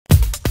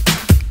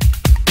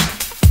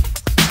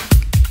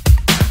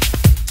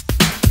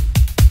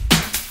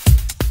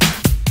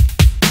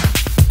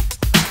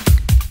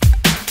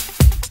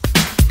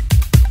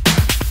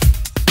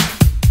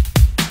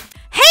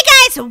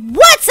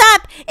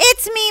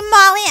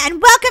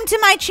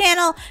my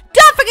channel.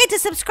 Don't forget to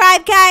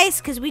subscribe,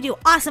 guys, because we do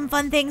awesome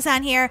fun things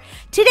on here.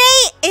 Today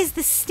is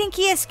the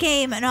stinkiest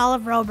game in all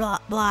of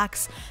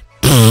Roblox.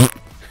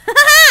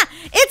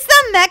 It's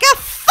the Mega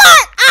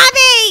Fart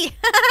Obby!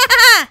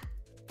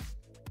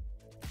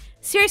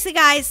 Seriously,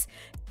 guys,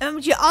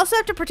 you also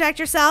have to protect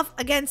yourself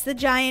against the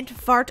giant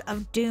fart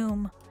of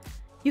doom.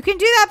 You can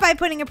do that by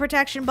putting a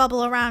protection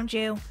bubble around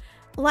you.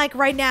 Like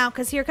right now,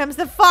 because here comes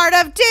the fart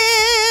of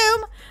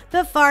doom!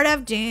 The fart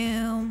of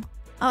doom.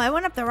 Oh, I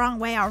went up the wrong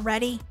way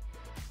already.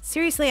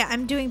 Seriously,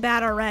 I'm doing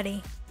bad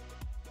already.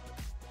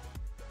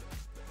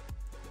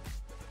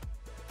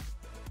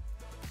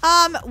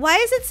 Why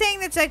is it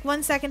saying it's like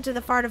 1 second to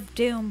the fart of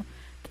doom,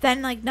 but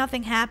then like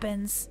nothing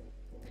happens?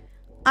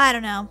 I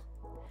don't know.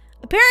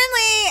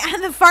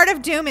 Apparently, the fart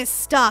of doom is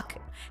stuck.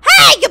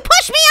 Hey, you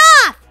pushed me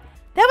off!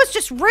 That was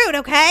just rude,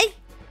 okay?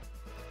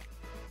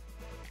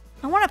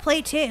 I want to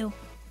play too.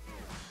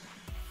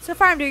 So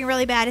far, I'm doing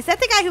really bad. Is that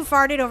the guy who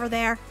farted over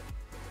there?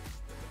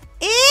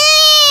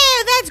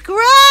 Ew, that's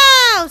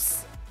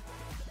gross!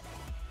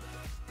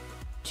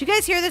 Did you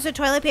guys hear there's a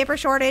toilet paper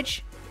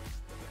shortage?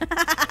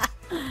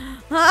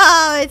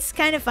 Oh, it's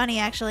kind of funny,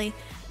 actually.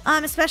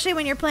 Especially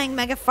when you're playing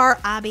Mega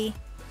Fart Obby.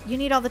 You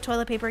need all the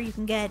toilet paper you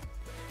can get.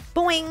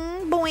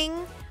 Boing,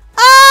 boing.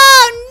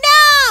 Oh,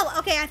 no!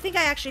 Okay, I think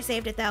I actually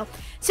saved it, though.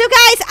 So,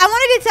 guys, I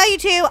wanted to tell you,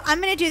 too,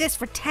 I'm going to do this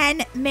for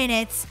 10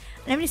 minutes.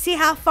 And I'm going to see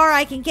how far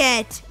I can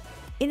get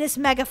in this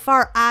Mega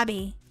Fart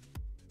Obby.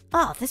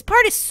 Oh, this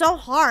part is so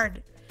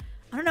hard.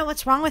 I don't know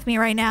what's wrong with me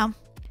right now.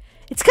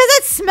 It's because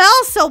it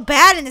smells so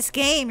bad in this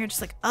game. You're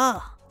just like,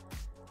 ugh.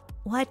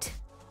 What?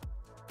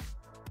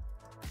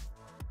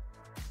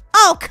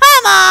 Oh,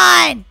 come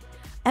on!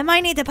 I might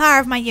need the power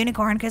of my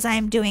unicorn because I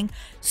am doing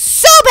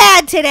so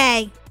bad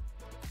today.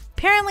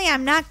 Apparently,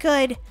 I'm not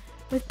good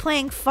with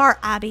playing fart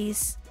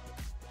obbies.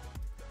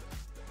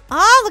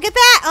 Oh, look at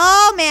that.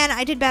 Oh, man,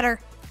 I did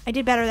better. I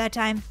did better that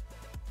time.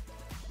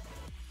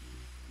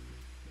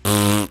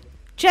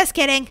 Just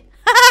kidding.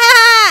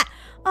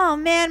 Oh,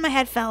 man, my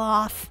head fell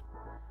off.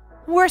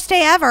 Worst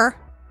day ever.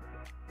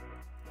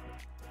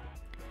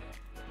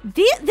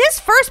 This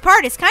first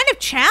part is kind of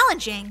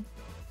challenging.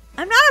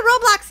 I'm not a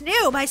Roblox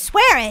noob, I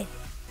swear it.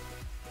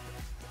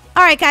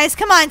 Alright, guys,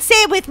 come on, say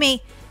it with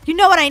me. You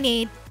know what I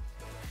need.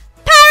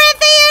 Power of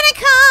the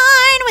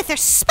unicorn with her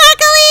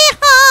sparkly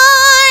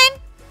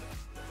horn.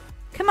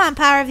 Come on,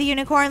 power of the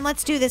unicorn,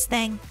 let's do this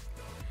thing.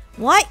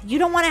 What? You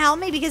don't want to help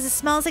me because it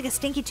smells like a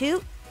stinky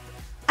toot?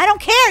 I don't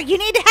care, you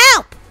need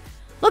help.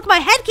 Look, my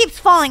head keeps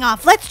falling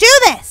off. Let's do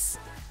this.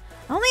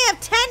 I only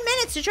have 10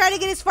 minutes to try to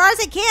get as far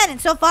as I can,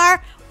 and so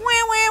far,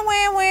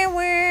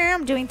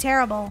 I'm doing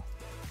terrible.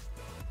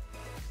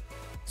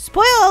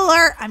 Spoiler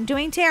alert, I'm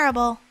doing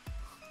terrible.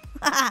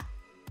 Oh!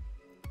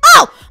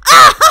 Oh!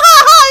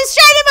 I was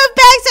trying to move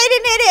back so I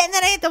didn't hit it, and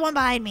then I hit the one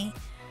behind me.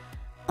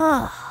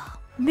 Oh,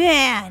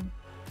 man.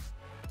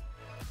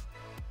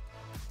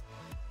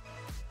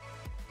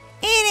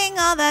 Eating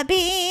all the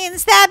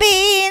beans, the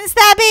beans,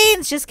 the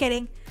beans. Just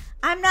kidding.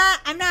 I'm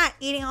not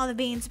eating all the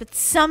beans, but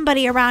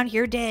somebody around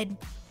here did.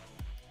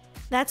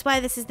 That's why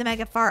this is the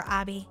Mega Fart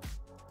Obby.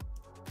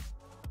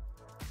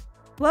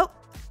 Whoa.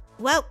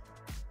 Whoa.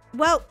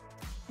 Whoa.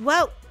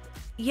 Whoa.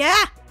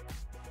 Yeah.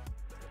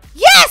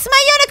 Yes,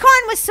 my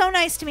unicorn was so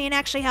nice to me and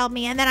actually helped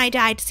me, and then I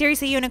died.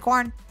 Seriously,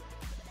 unicorn.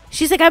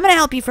 She's like, I'm going to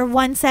help you for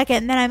 1 second,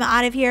 and then I'm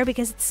out of here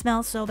because it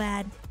smells so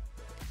bad.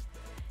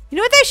 You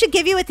know what they should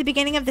give you at the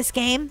beginning of this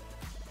game?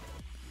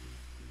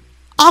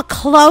 A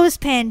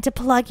clothespin to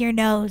plug your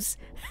nose.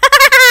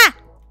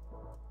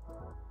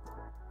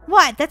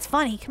 What? That's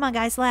funny. Come on,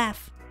 guys,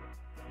 laugh.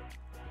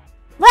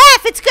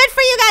 Laugh! It's good for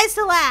you guys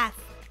to laugh.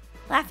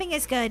 Laughing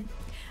is good.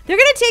 They're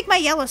going to take my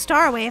yellow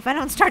star away if I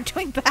don't start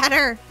doing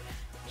better.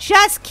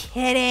 Just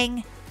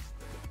kidding.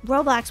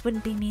 Roblox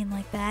wouldn't be mean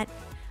like that.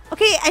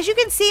 Okay, as you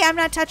can see, I'm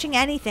not touching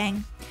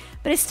anything.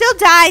 But it still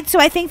died, so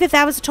I think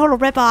that was a total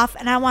ripoff,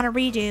 and I want to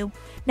redo.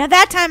 Now,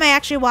 that time I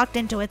actually walked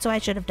into it, so I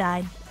should have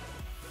died.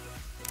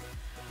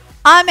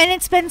 And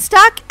it's been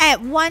stuck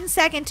at 1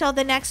 second till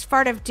the next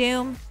fart of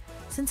doom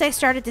since I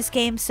started this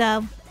game,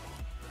 so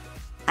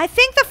I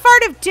think the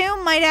fart of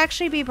doom might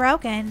actually be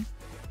broken.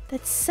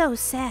 That's so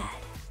sad.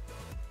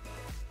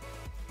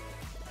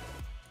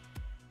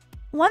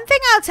 One thing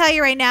I'll tell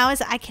you right now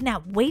is I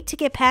cannot wait to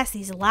get past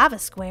these lava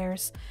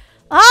squares.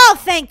 Oh,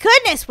 thank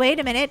goodness. Wait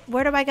a minute.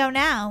 Where do I go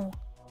now?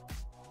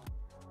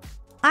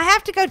 I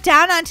have to go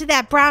down onto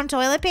that brown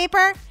toilet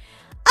paper.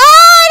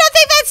 Oh, I don't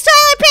think that's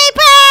toilet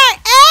paper.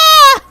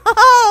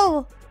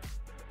 Oh!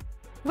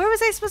 Where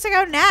was I supposed to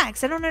go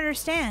next? I don't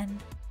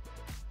understand.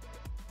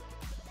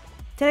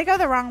 Did I go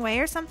the wrong way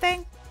or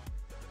something?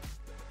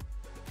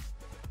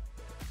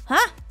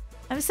 Huh?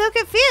 I'm so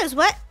confused.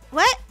 What?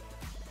 What?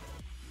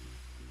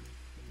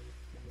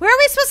 Where are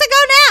we supposed to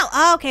go now?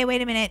 Oh, okay,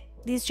 wait a minute.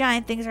 These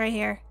giant things right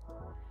here.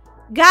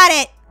 Got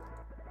it.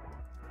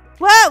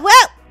 Whoa,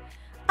 whoa.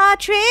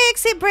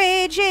 Trixie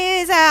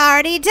Bridges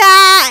already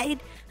died.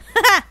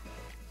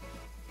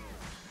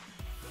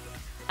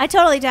 I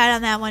totally died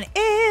on that one.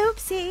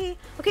 Oopsie.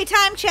 Okay,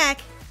 time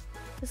check.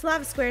 Those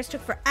lava squares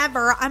took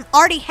forever. I'm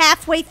already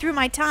halfway through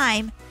my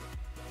time.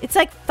 It's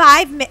like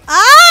 5 minutes.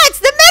 Ah, it's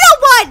the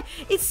middle one.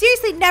 It's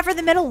seriously never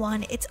the middle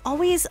one. It's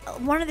always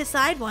one of the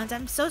side ones.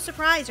 I'm so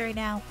surprised right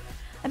now.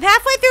 I'm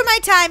halfway through my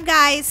time,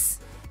 guys.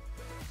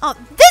 Oh,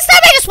 this time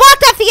I just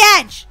walked off the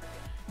edge.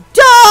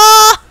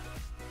 Duh!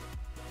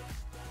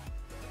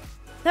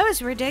 That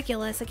was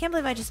ridiculous. I can't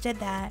believe I just did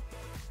that.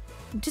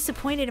 I'm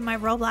disappointed in my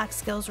Roblox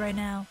skills right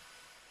now.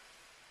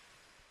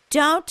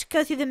 Don't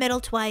go through the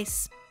middle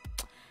twice.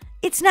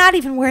 It's not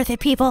even worth it,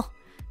 people.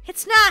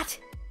 It's not.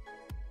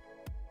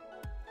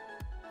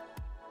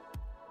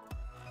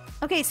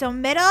 Okay, so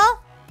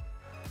middle.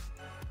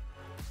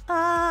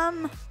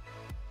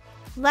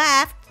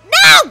 Left.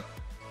 No!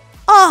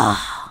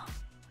 Oh.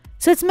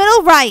 So it's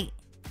middle right.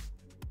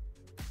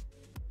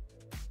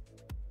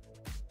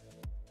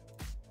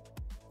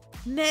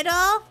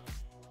 Middle.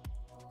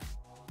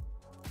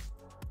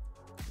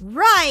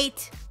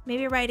 Right.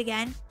 Maybe right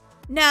again.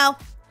 No.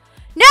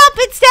 Nope,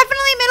 it's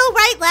definitely middle,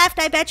 right, left.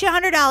 I bet you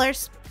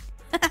 $100.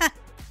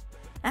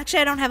 Actually,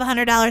 I don't have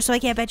 $100, so I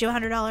can't bet you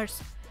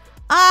 $100.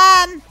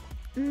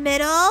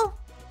 Middle.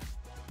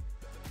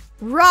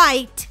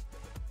 Right.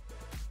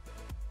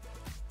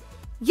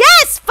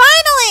 Yes,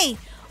 finally!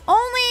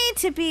 Only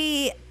to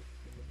be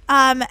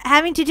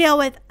having to deal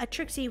with a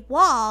tricksy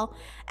wall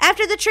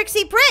after the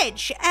tricksy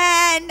bridge.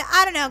 And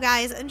I don't know,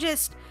 guys. I'm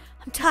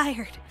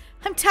tired.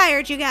 I'm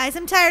tired, you guys.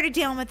 I'm tired of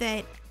dealing with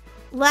it.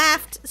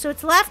 Left. So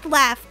it's left,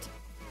 left.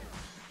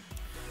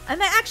 I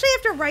might actually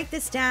have to write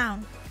this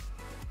down.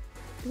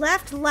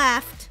 Left,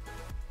 left.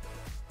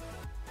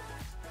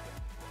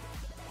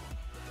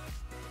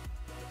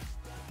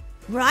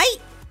 Right?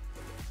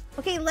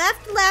 Okay,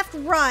 left, left,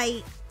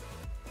 right.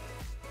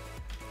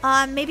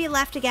 Maybe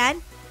left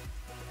again.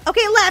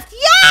 Okay, left.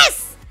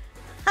 Yes!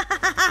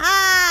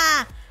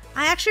 I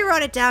actually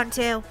wrote it down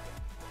too.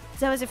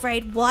 Because I was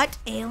afraid. What?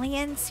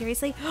 Aliens?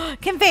 Seriously?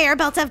 Conveyor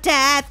belt of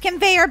death.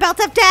 Conveyor belt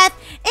of death.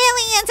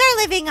 Aliens are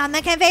living on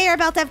the conveyor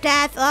belt of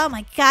death. Oh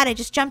my god, I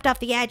just jumped off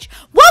the edge.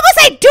 What was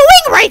I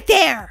doing right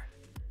there?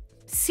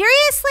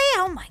 Seriously?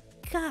 Oh my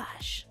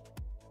gosh.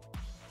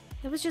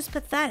 It was just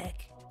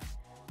pathetic.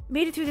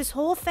 Made it through this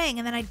whole thing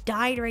and then I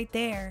died right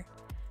there.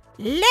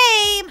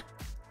 Lame!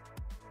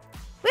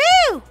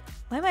 Woo!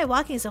 Why am I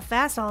walking so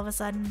fast all of a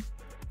sudden?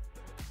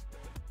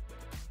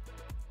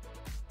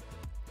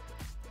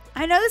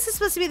 I know this is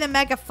supposed to be the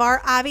Mega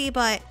Fart Obby,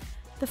 but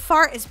the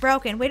fart is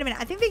broken. Wait a minute.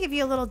 I think they give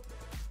you a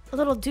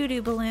little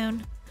doo-doo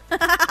balloon.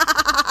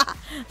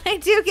 They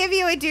do give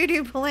you a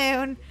doo-doo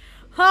balloon.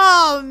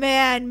 Oh,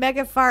 man.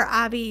 Mega Fart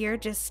Obby, you're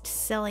just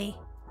silly.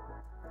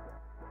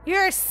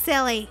 You're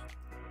silly.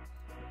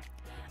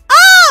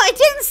 Oh, it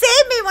didn't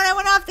save me when I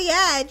went off the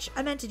edge.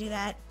 I meant to do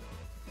that.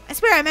 I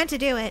swear I meant to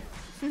do it.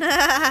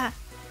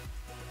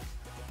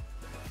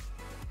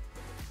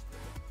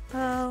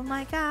 Oh,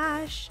 my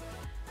gosh.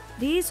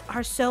 These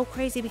are so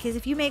crazy because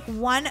if you make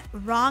one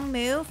wrong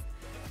move,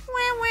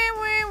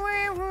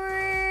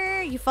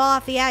 you fall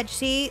off the edge.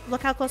 See?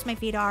 Look how close my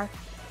feet are.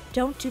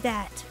 Don't do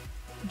that.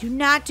 Do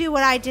not do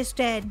what I just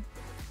did.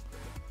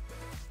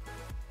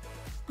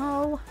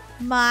 Oh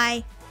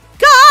my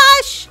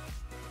gosh!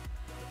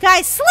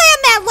 Guys, slam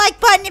that like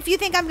button if you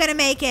think I'm gonna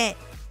make it.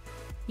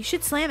 You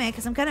should slam it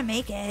because I'm gonna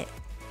make it.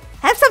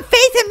 Have some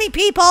faith in me,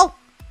 people!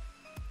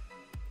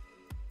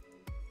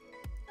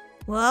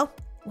 Whoa.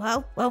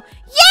 Whoa, whoa.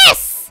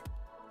 Yes!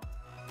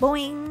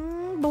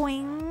 Boing,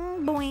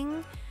 boing,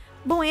 boing,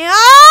 boing.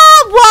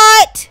 Oh,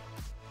 what?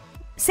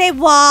 Say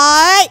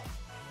what?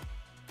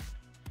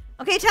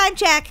 Okay, time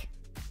check.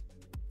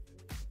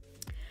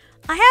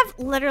 I have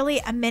literally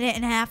a minute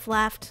and a half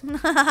left.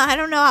 I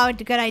don't know how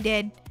good I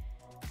did.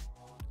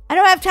 I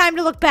don't have time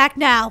to look back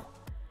now.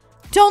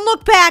 Don't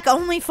look back,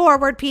 only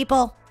forward,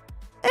 people.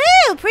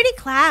 Ooh, pretty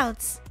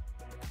clouds.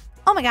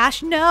 Oh my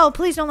gosh, no,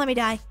 please don't let me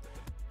die.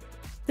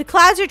 The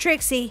clouds are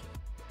tricksy,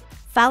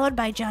 followed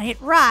by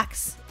giant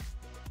rocks.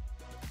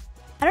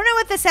 I don't know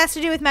what this has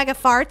to do with Mega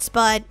Farts,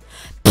 but...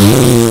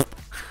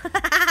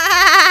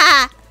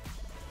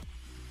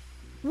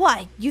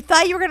 What? You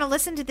thought you were going to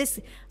listen to this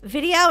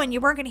video and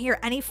you weren't going to hear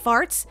any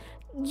farts?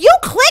 You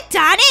clicked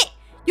on it!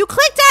 You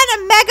clicked on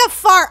a Mega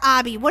Fart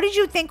Obby. What did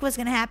you think was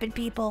going to happen,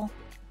 people?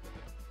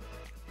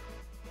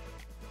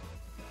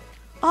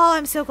 Oh,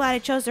 I'm so glad I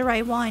chose the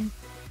right one.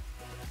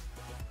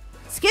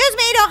 Excuse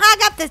me, don't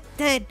hog up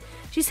the...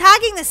 She's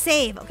hogging the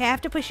save. Okay, I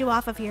have to push you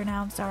off of here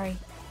now. I'm sorry.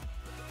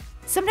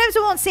 Sometimes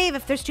it won't save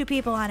if there's two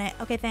people on it.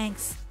 Okay,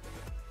 thanks.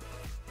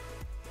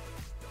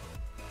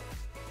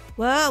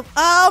 Whoa.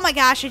 Oh my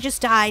gosh, I just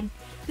died.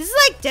 This is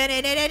like...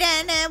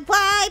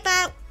 Wipe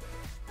out.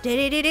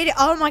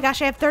 Oh my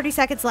gosh, I have 30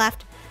 seconds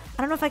left.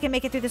 I don't know if I can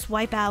make it through this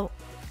wipeout.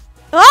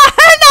 Oh,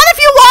 not if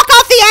you walk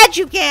off the edge,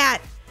 you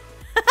can't.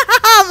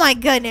 Oh my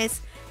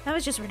goodness. That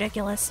was just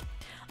ridiculous.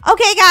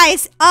 Okay,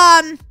 guys.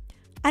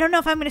 I don't know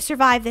if I'm going to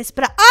survive this,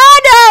 but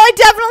oh no, I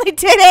definitely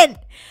didn't.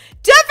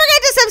 Don't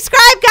forget to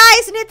subscribe,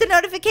 guys, and hit the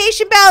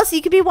notification bell so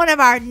you can be one of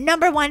our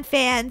 #1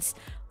 fans.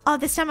 Oh,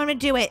 this time I'm going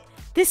to do it.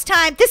 This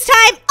time.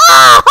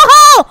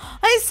 Oh,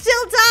 I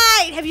still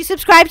died. Have you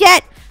subscribed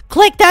yet?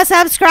 Click the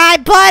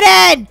subscribe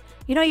button.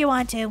 You know you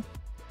want to.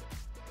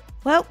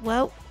 Whoa,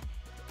 whoa.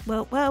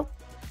 Whoa, whoa.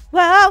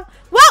 Whoa.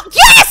 Whoa.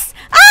 Yes!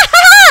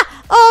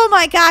 Ah-ha-ha! Oh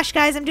my gosh,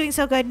 guys. I'm doing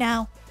so good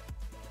now.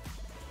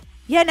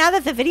 Yeah, now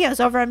that the video's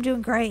over, I'm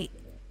doing great.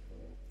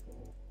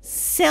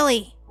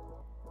 Silly.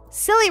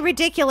 Silly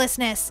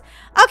ridiculousness.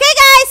 Okay,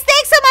 guys.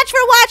 Thanks so much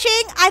for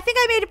watching. I think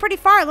I made it pretty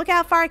far. Look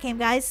how far I came,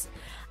 guys.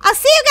 I'll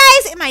see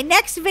you guys in my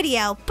next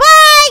video. Bye!